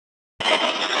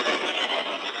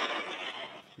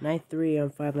Night 3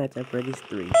 on Five Nights at Freddy's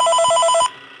 3.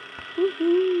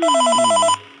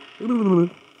 Hello.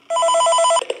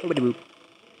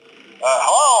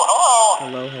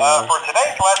 Hello. For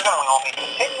today's lesson, we will be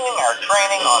continuing our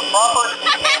training on proper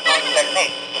suit handling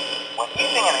techniques. When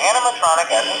using an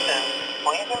animatronic as a suit,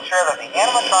 please ensure that the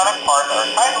animatronic parts are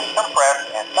tightly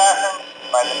compressed and fastened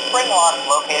by the spring locks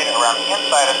located around the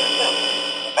inside of the suit.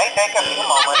 It may take a few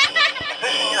moments to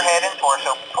position your head and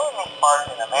torso between these parts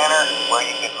in a manner where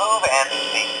you can move and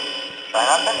speak. Try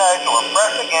not to nudge or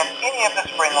press against any of the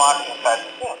spring locks inside the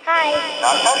suit. Do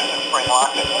not touch the spring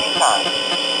locks at any time.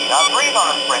 Do not breathe on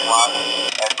the spring locks,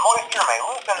 as moisture may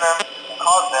loosen them and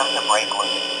cause them to break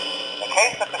loose. In the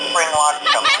case that the spring locks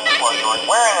come loose while you are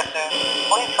wearing a suit,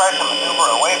 please try to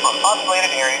maneuver away from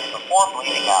populated areas before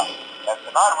bleeding out. That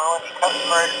does not ruin the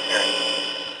customer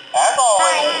experience. As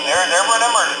always, if there is ever an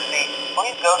emergency,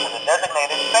 please go to the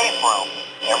designated safe room.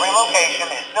 Every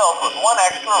location is built with one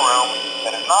extra room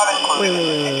that is not included in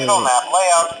the digital map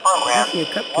layouts, programs,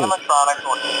 animatronics,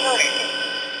 or security systems.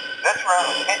 This room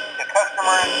is hidden to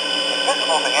customers,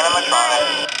 invisible to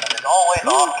animatronics, and is always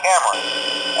off camera.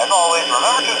 As always,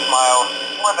 remember to smile.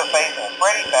 You are the face of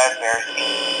Freddy Fazbear's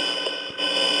team.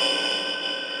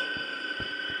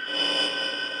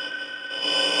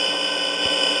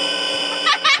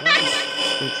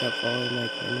 Switch up all of my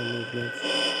camera movements.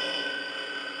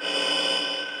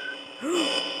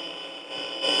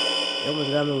 You almost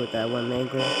got me with that one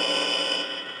angle.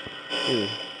 Dude,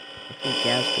 I keep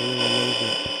gasping in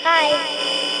amazement.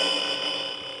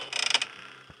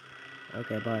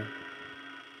 Okay, bye.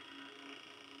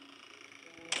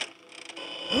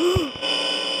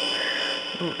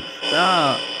 Oh,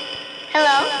 stop.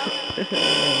 Hello?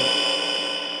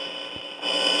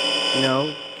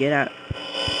 No, get out.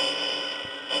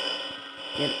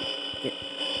 Get.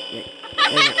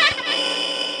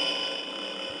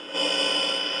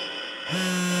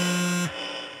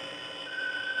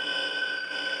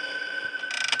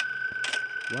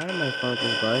 Why did my phone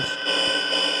just buzz?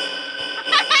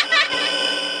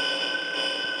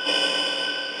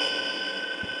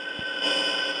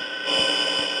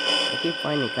 I keep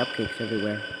finding cupcakes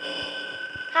everywhere.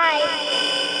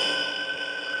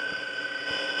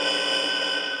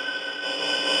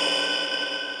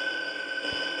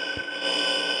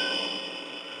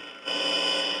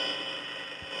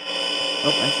 Oh, I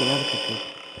see another cupcake.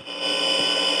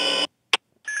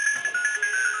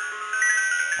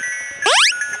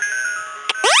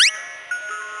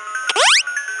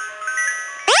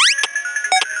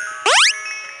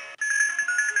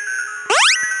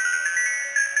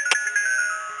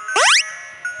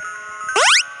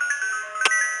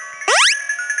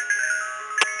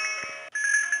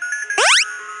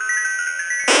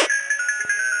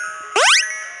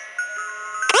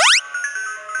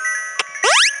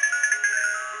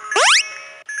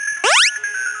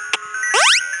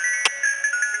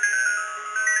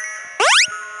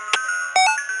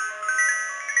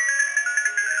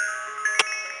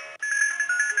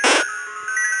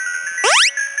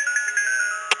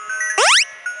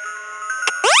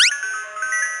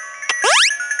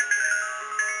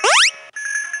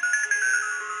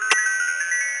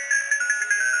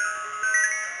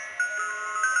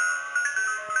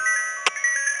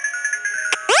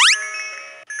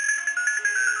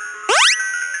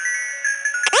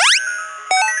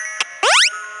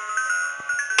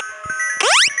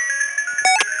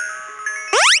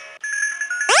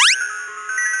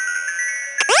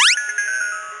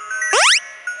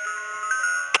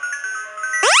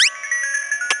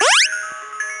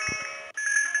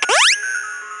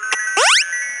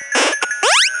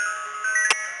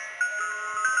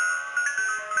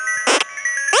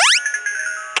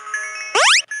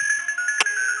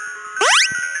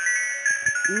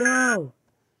 No!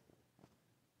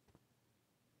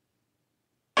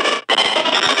 Are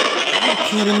you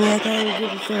kidding me? I thought I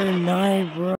was just there at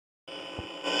 9, bro. Are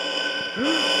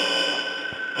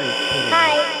you kidding me?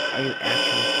 Are you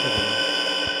actually kidding me?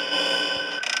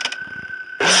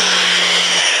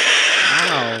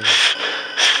 Ow!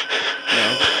 No.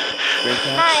 Spring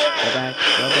trap. Go back.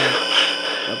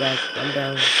 Go back. I'm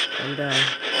down.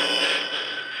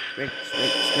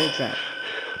 Spring trap.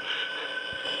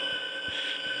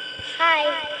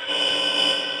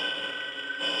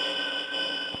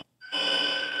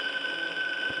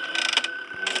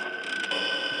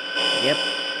 Yep,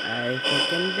 I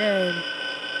think I'm dead.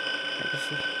 I can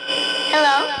see.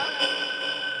 Hello?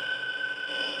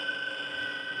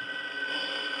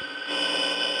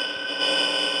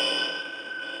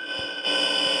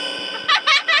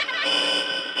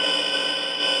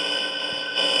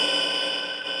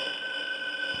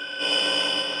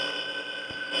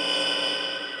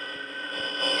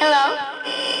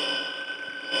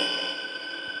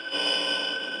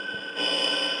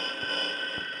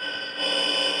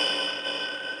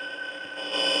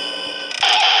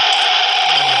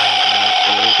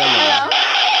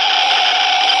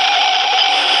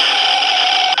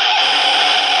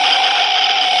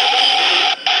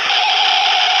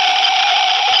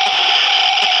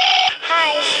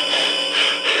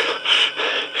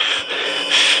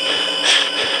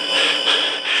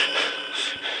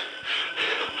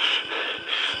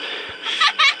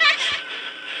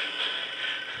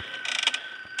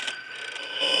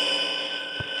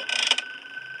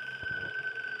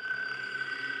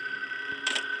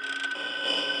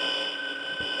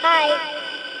 Hi.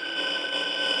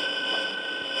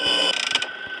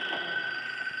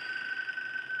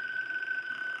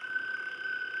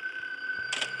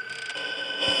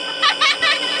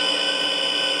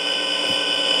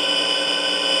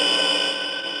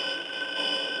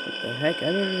 What the heck? I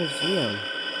didn't even see him.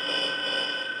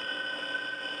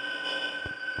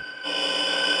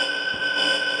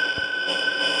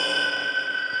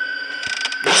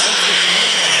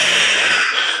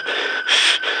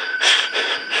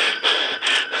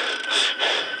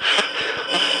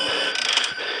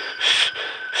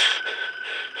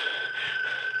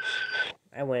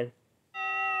 I win.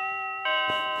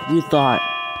 You thought.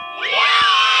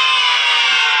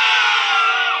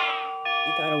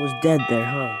 You thought I was dead there,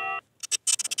 huh?